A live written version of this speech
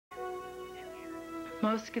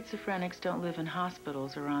Most schizophrenics don't live in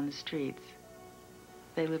hospitals or on the streets.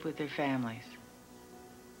 They live with their families.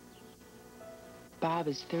 Bob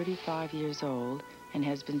is 35 years old and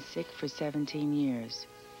has been sick for 17 years.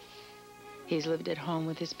 He's lived at home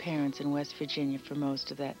with his parents in West Virginia for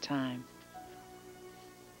most of that time.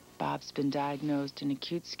 Bob's been diagnosed an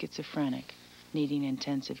acute schizophrenic, needing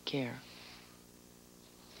intensive care.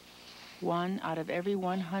 1 out of every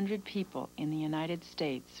 100 people in the United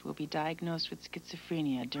States will be diagnosed with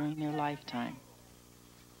schizophrenia during their lifetime.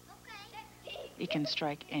 It can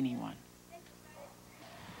strike anyone.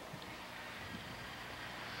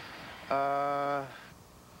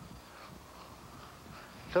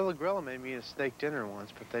 Phil Grillo made me a steak dinner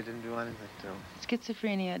once, but they didn't do anything to him.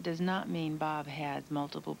 Schizophrenia does not mean Bob has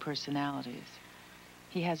multiple personalities.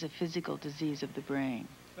 He has a physical disease of the brain.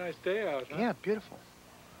 Nice day out, huh? Yeah, beautiful.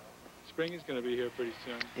 Spring is going to be here pretty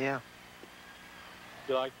soon. Yeah.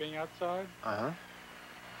 You like being outside? Uh-huh.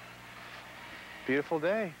 Beautiful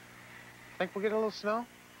day. Think we'll get a little snow?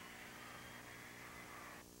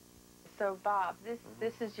 So, Bob,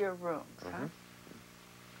 this is your room, huh?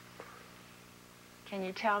 Can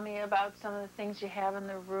you tell me about some of the things you have in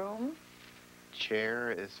the room?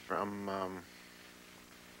 Chair is from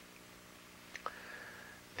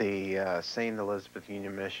the St. Elizabeth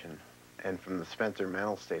Union Mission and from the Spencer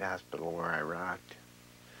Mental State Hospital where I rocked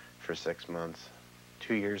for 6 months,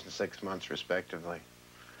 2 years and 6 months respectively.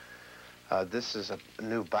 This is a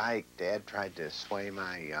new bike. Dad tried to sway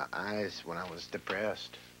my eyes when I was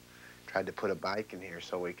depressed. Tried to put a bike in here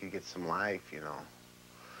so we could get some life, you know.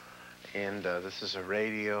 And this is a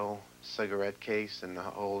radio, cigarette case, and the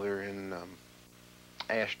holder in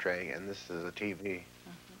ashtray, and this is a TV.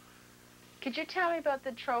 Could you tell me about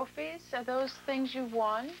the trophies? Are those things you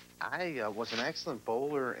won? I was an excellent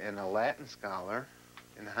bowler and a Latin scholar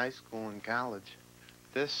in high school and college.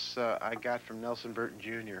 This I got from Nelson Burton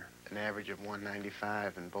Jr., an average of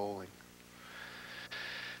 195 in bowling.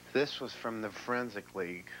 This was from the Forensic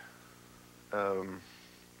League.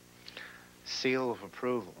 Seal of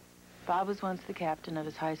approval. Bob was once the captain of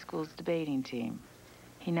his high school's debating team.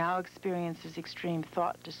 He now experiences extreme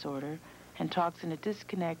thought disorder and talks in a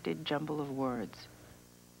disconnected jumble of words.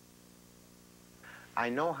 I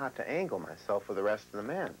know how to angle myself with the rest of the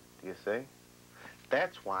men, do you see?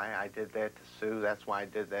 That's why I did that to Sue. That's why I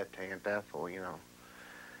did that to Aunt Ethel, you know.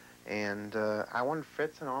 And I wanted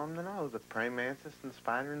Fritz and all of them to know, the praying mantis and the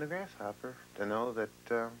spider and the grasshopper, to know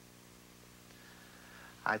that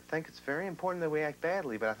I think it's very important that we act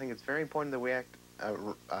badly, but I think it's very important that we act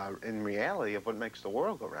in reality of what makes the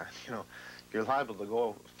world go round. You know, you're liable to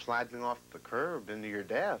go sliding off the curb into your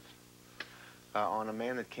death on a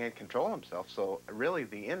man that can't control himself. So really,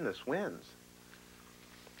 the endless wins,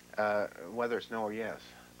 whether it's no or yes.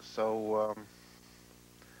 So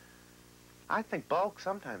I think bulk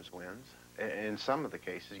sometimes wins. In some of the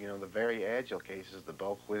cases, you know, the very agile cases, the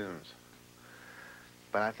bulk wins.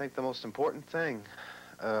 But I think the most important thing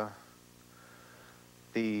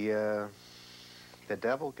the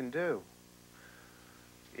devil can do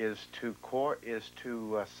is to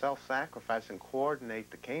self-sacrifice and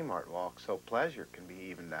coordinate the Kmart walk so pleasure can be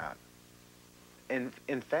evened out. And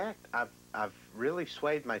in fact, I've really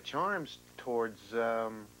swayed my charms towards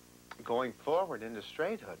going forward into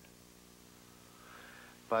straighthood.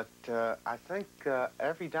 But I think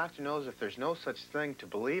every doctor knows if there's no such thing to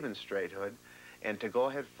believe in straighthood and to go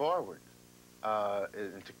ahead forward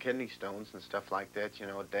into kidney stones and stuff like that, you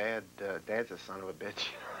know, Dad's a son of a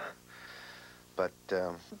bitch. But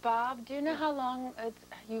Bob, do you know how long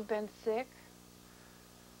you've been sick?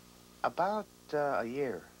 About a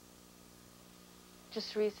year.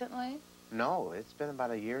 Just recently? No, it's been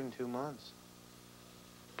about a year and 2 months.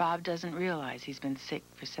 Bob doesn't realize he's been sick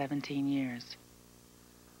for 17 years.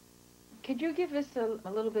 Could you give us a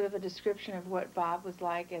little bit of a description of what Bob was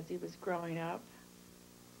like as he was growing up?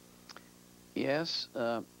 Yes,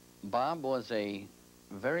 Bob was a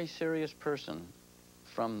very serious person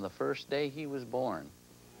from the first day he was born.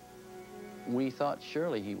 We thought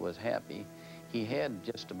surely he was happy. He had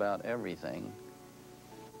just about everything.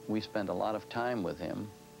 We spent a lot of time with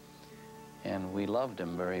him, and we loved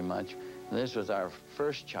him very much. This was our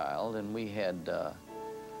first child, and we had a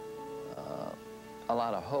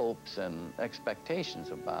lot of hopes and expectations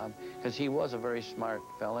of Bob, because he was a very smart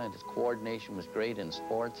fella, and his coordination was great in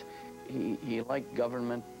sports. He liked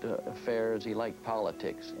government affairs, he liked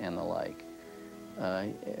politics and the like.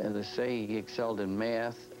 As I say, he excelled in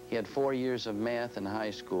math. He had 4 years of math in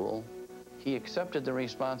high school. He accepted the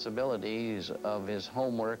responsibilities of his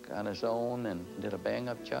homework on his own and did a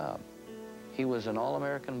bang-up job. He was an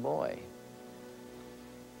all-American boy.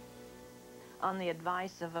 on the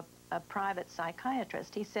advice of a private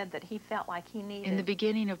psychiatrist. He said that he felt like he needed... In the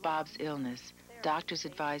beginning of Bob's illness, doctors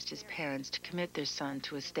advised his parents to commit their son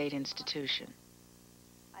to a state institution.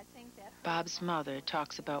 Bob's mother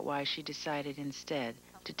talks about why she decided instead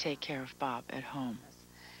to take care of Bob at home.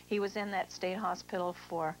 He was in that state hospital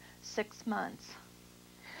for 6 months.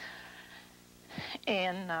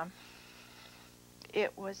 And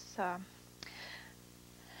it was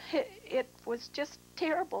just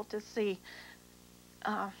terrible to see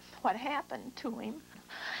what happened to him.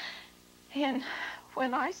 And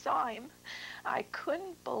when I saw him, I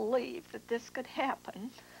couldn't believe that this could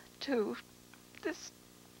happen to this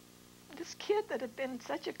kid that had been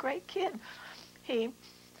such a great kid. He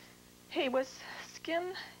was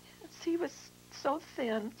he was so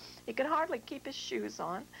thin, he could hardly keep his shoes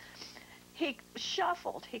on. He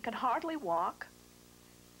shuffled, he could hardly walk,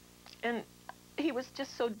 and he was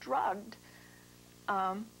just so drugged.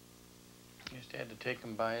 You just had to take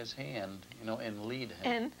him by his hand, you know, and lead him.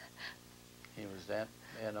 And he was that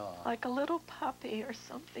bad off. Like a little puppy or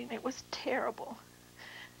something. It was terrible.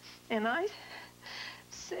 And I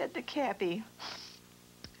said to Cappy,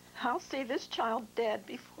 I'll see this child dead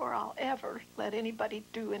before I'll ever let anybody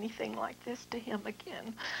do anything like this to him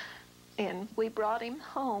again. And we brought him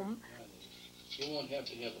home. You won't have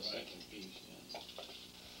to have a second piece.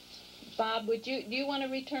 Bob, do you want to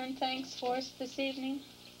return thanks for us this evening?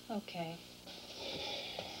 Okay.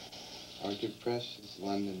 Our dear precious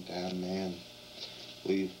London-bound man,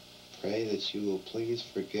 we pray that you will please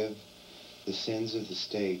forgive the sins of the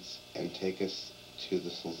states and take us to the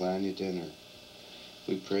lasagna dinner.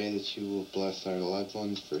 We pray that you will bless our loved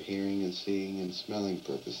ones for hearing and seeing and smelling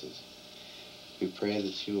purposes. We pray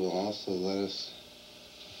that you will also let us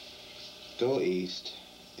go east,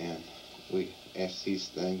 and we ask these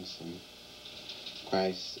things in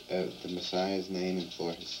Christ, the Messiah's name, and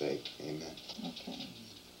for his sake. Amen. Okay.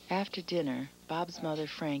 After dinner, Bob's mother,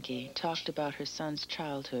 Frankie, talked about her son's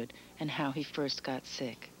childhood and how he first got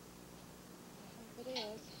sick. It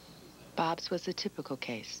is. Bob's was a typical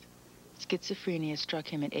case. Schizophrenia struck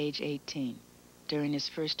him at age 18, during his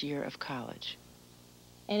first year of college.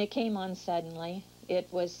 And it came on suddenly. It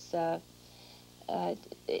was,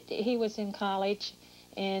 he was in college,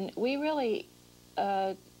 and we really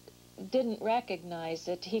didn't recognize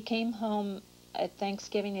it. He came home at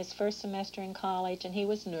Thanksgiving, his first semester in college, and he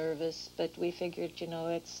was nervous, but we figured, you know,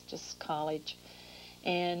 it's just college.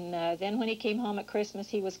 And then when he came home at Christmas,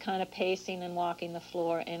 he was kind of pacing and walking the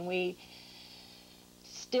floor, and we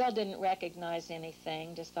still didn't recognize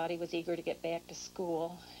anything, just thought he was eager to get back to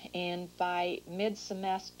school. And by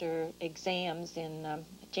mid-semester exams in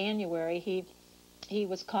January, he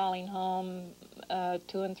was calling home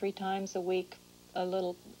 2 and 3 times a week, a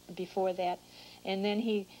little before that. And then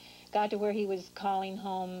he got to where he was calling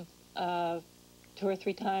home 2 or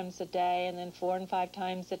 3 times a day, and then 4 and 5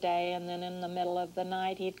 times a day, and then in the middle of the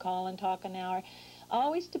night he'd call and talk an hour,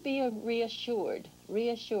 always to be reassured.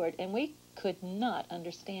 And we could not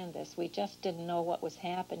understand this. We just didn't know what was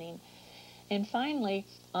happening. And finally,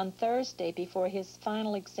 on Thursday, before his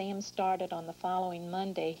final exam started on the following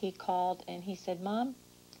Monday, he called and he said, Mom,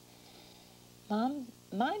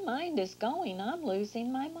 my mind is going. I'm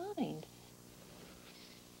losing my mind.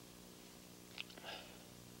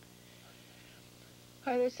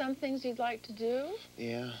 Are there some things you'd like to do?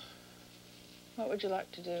 Yeah, What would you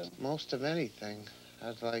like to do? most of anything.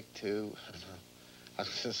 I'd like to, I was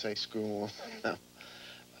going to say screw them.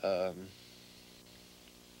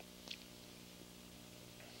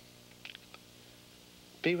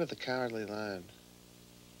 Be with the Cowardly Lion.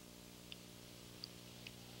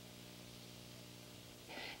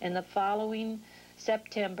 In the following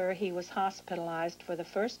September, he was hospitalized for the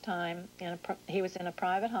first time. He was in a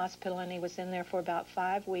private hospital, and he was in there for about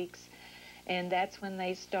 5 weeks. And that's when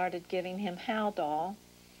they started giving him Haldol.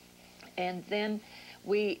 And then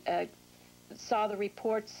we saw the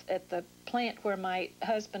reports at the plant where my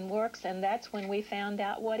husband works, and that's when we found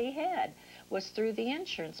out what he had, was through the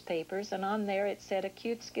insurance papers, and on there it said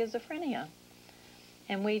acute schizophrenia.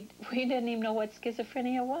 And we didn't even know what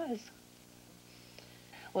schizophrenia was.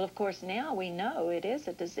 Well, of course, now we know it is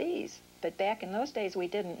a disease, but back in those days we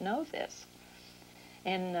didn't know this.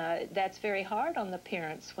 And that's very hard on the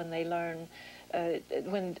parents when they learn,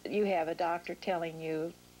 when you have a doctor telling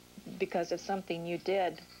you because of something you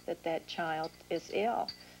did that child is ill,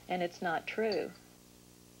 and it's not true.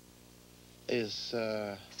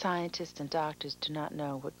 Scientists and doctors do not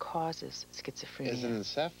know what causes schizophrenia. Is an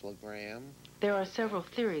encephalogram. There are several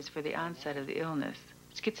theories for the onset of the illness.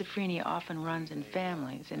 Schizophrenia often runs in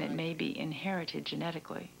families, and it may be inherited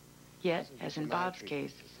genetically. Yet, as in Bob's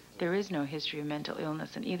case, There is no history of mental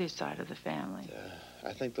illness on either side of the family.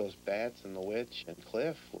 I think those bats and the witch and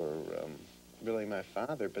Cliff were really my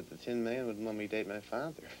father, but the Tin Man wouldn't let me date my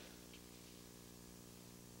father.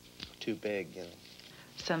 Too big, you know.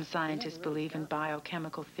 Some scientists believe in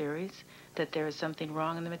biochemical theories that there is something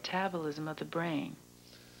wrong in the metabolism of the brain.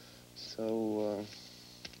 So,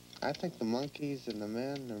 I think the monkeys and the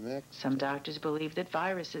men are mixed. Some doctors believe that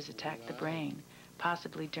viruses attack the brain,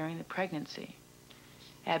 possibly during the pregnancy.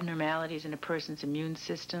 Abnormalities in a person's immune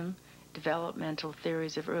system, developmental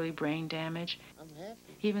theories of early brain damage,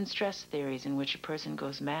 even stress theories in which a person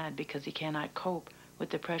goes mad because he cannot cope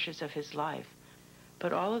with the pressures of his life.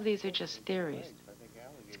 But all of these are just theories.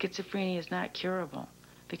 Schizophrenia is not curable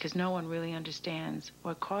because no one really understands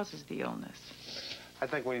what causes the illness. I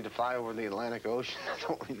think we need to fly over the Atlantic Ocean. That's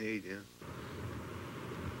what we need, yeah.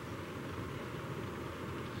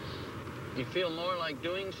 You feel more like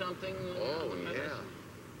doing something? Oh, yeah.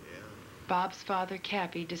 Bob's father,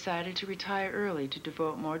 Cappy, decided to retire early to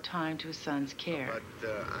devote more time to his son's care. But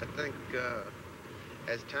I think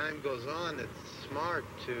as time goes on, it's smart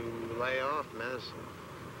to lay off medicine.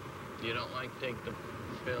 You don't like to take the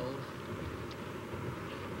pills?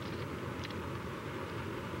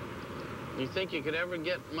 You think you could ever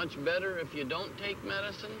get much better if you don't take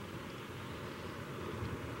medicine?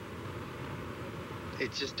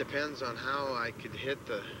 It just depends on how I could hit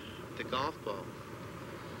the golf ball.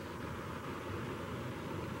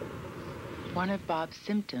 One of Bob's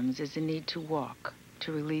symptoms is the need to walk,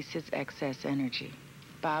 to release his excess energy.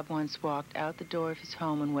 Bob once walked out the door of his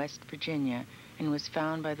home in West Virginia and was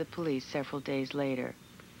found by the police several days later.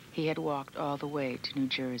 He had walked all the way to New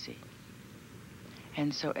Jersey.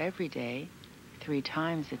 And so every day, 3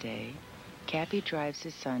 times a day, Cappy drives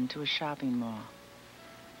his son to a shopping mall.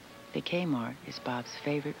 The Kmart is Bob's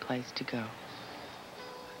favorite place to go.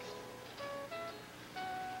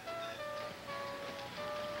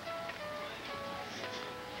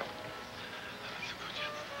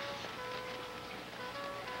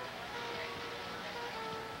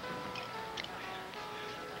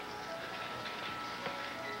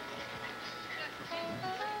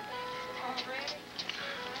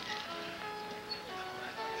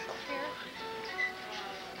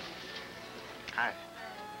 Hi.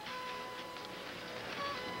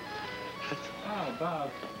 Oh,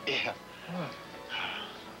 Bob. Yeah. Oh.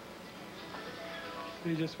 Are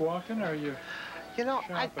you just walking, or are you You know,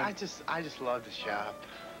 shopping? I just love to shop.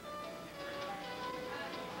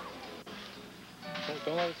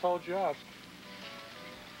 Don't let us hold you up.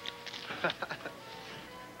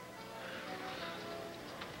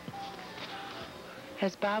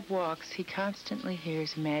 As Bob walks, he constantly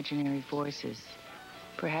hears imaginary voices,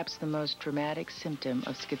 perhaps the most dramatic symptom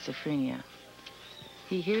of schizophrenia.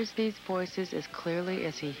 He hears these voices as clearly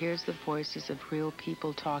as he hears the voices of real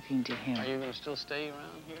people talking to him. Are you going to still stay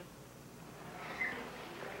around here?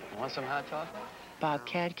 Want some hot chocolate? Bob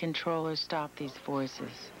can't control or stop these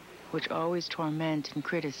voices, which always torment and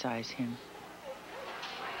criticize him.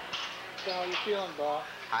 So how you feeling, Bob?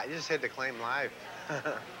 I just had to claim life.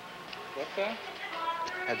 What's that?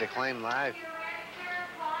 Had to claim life.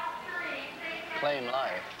 Claim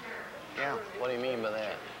life. Yeah. What do you mean by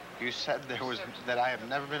that? You said that I have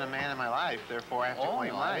never been a man in my life, therefore I have to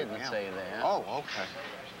claim no, life. I didn't Yeah. say that. Oh, okay.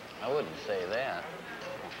 I wouldn't say that.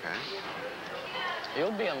 Okay.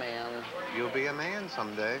 You'll be a man. You'll be a man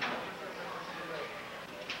someday.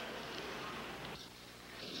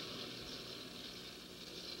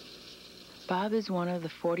 Bob is one of the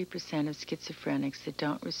 40% of schizophrenics that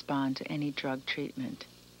don't respond to any drug treatment.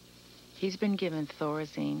 He's been given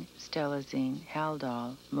Thorazine, Stelazine,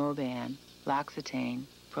 Haldol, Moban, L'Occitane,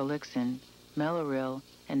 Prolixin, Meloril,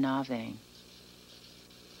 and Navaine.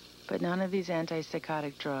 But none of these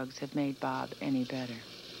antipsychotic drugs have made Bob any better.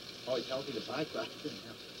 Oh, he tells me to buy that.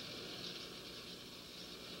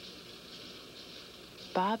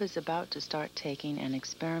 Bob is about to start taking an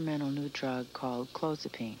experimental new drug called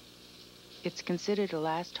clozapine. It's considered a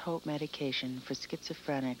last hope medication for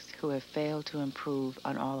schizophrenics who have failed to improve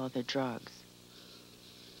on all other drugs.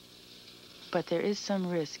 But there is some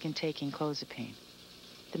risk in taking clozapine.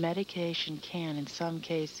 The medication can, in some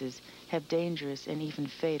cases, have dangerous and even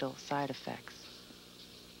fatal side effects.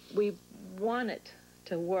 We want it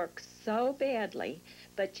to work so badly,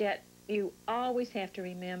 but yet you always have to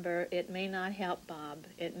remember it may not help Bob.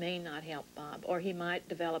 It may not help Bob, or he might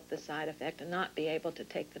develop the side effect and not be able to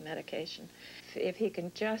take the medication. If he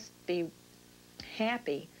can just be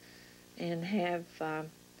happy and have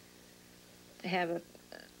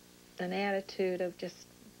an attitude of just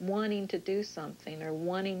wanting to do something, or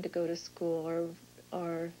wanting to go to school,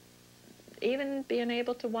 or even being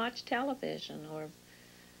able to watch television, or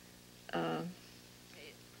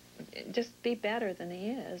just be better than he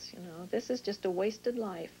is, you know. This is just a wasted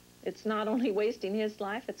life. It's not only wasting his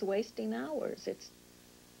life, it's wasting ours. It's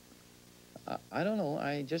I don't know,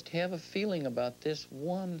 I just have a feeling about this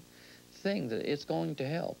one thing that it's going to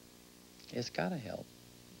help. It's got to help.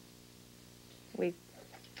 We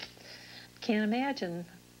can't imagine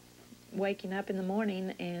waking up in the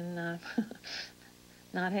morning and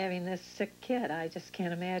not having this sick kid. I just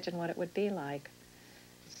can't imagine what it would be like.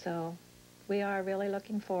 So we are really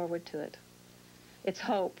looking forward to it. It's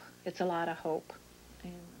hope. It's a lot of hope.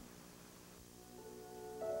 And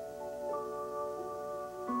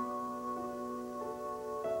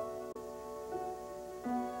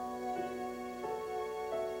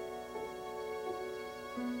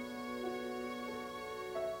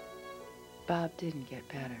Bob didn't get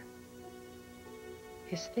better.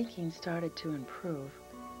 His thinking started to improve,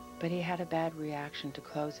 but he had a bad reaction to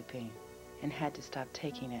clozapine and had to stop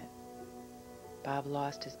taking it. Bob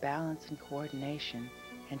lost his balance and coordination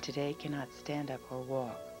and today cannot stand up or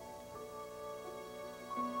walk.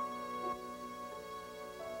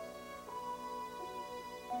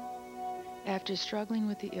 After struggling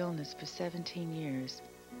with the illness for 17 years,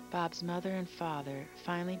 Bob's mother and father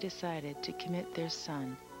finally decided to commit their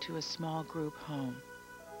son to a small group home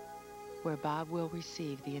where Bob will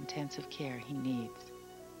receive the intensive care he needs.